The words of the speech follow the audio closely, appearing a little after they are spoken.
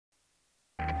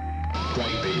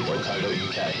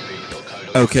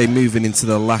Okay, moving into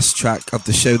the last track of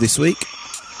the show this week.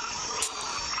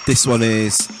 This one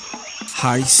is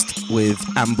Heist with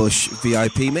Ambush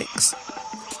VIP Mix,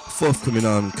 forthcoming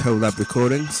on Collab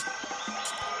Recordings.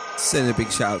 Sending a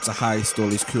big shout out to Heist, all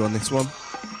his crew on this one.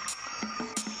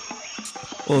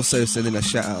 Also sending a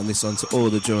shout out on this one to all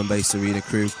the drum and bass arena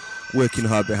crew working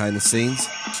hard behind the scenes.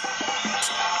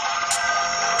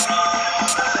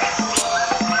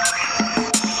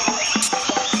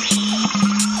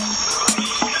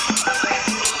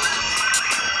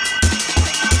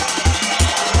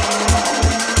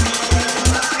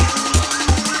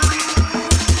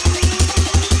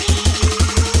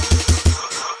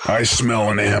 I smell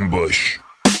an ambush.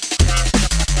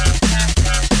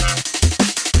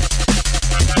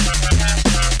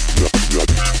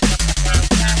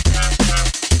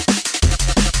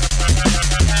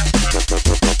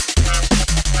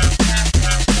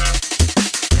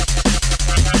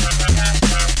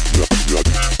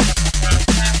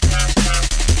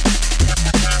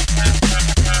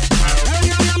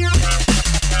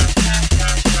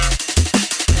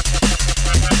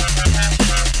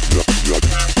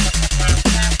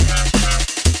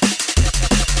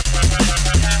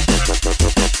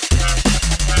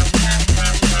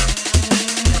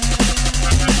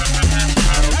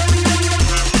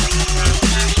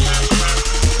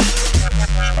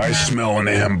 I smell an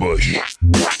ambush.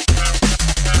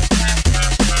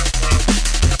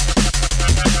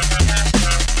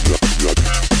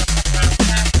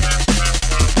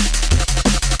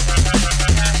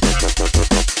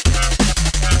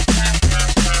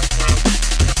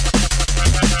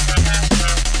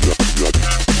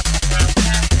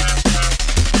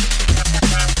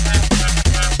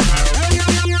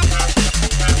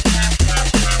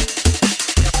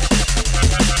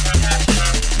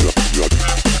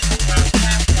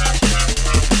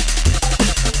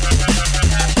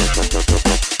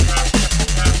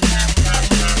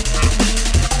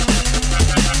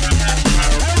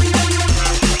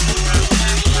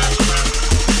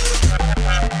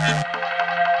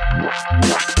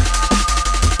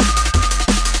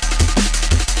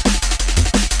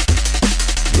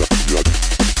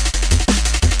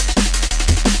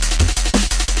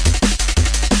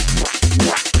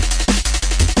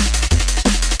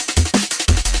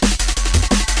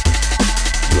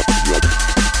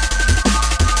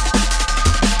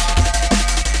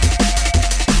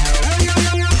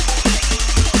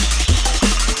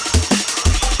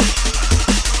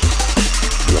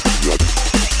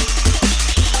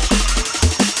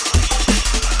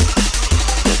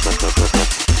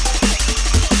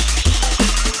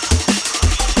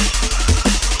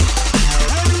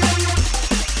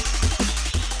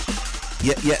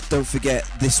 Don't forget,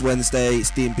 this Wednesday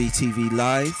it's DNBA TV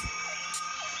Live,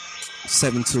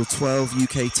 7 till 12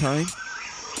 UK time.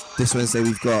 This Wednesday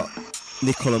we've got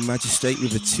Nicole and Magistrate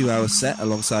with a 2-hour set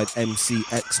alongside MC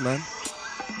X-Man.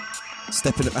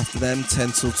 Stepping up after them,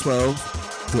 10 till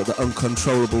 12, we've got the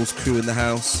Uncontrollables crew in the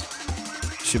house.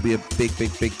 Should be a big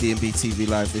DNBA TV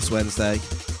Live this Wednesday.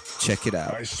 Check it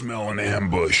out. I smell an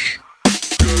ambush.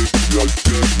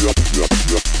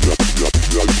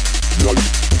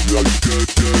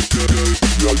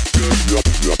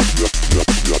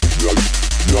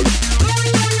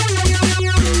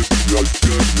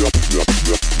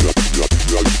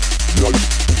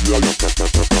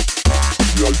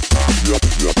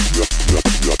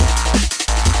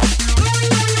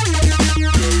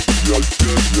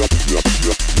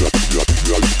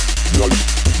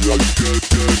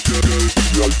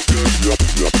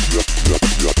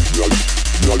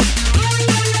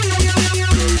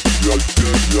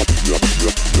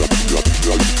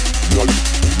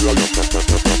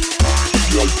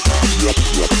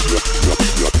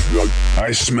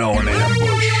 I smell an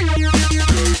ambush.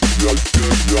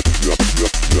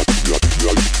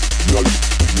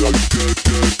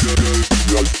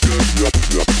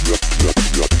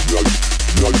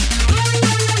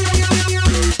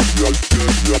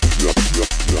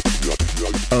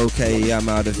 Okay, I'm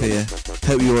out of here.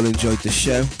 Hope you all enjoyed the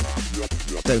show.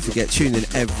 Don't forget, tune in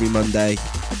every Monday,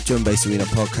 Drum Bass Arena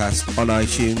podcast on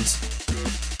iTunes.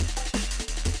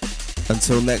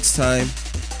 Until next time,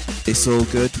 it's all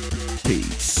good.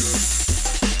 Peace.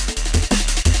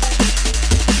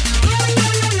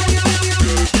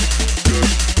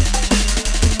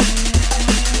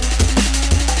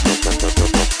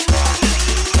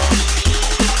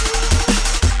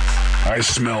 I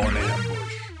smell an ambush.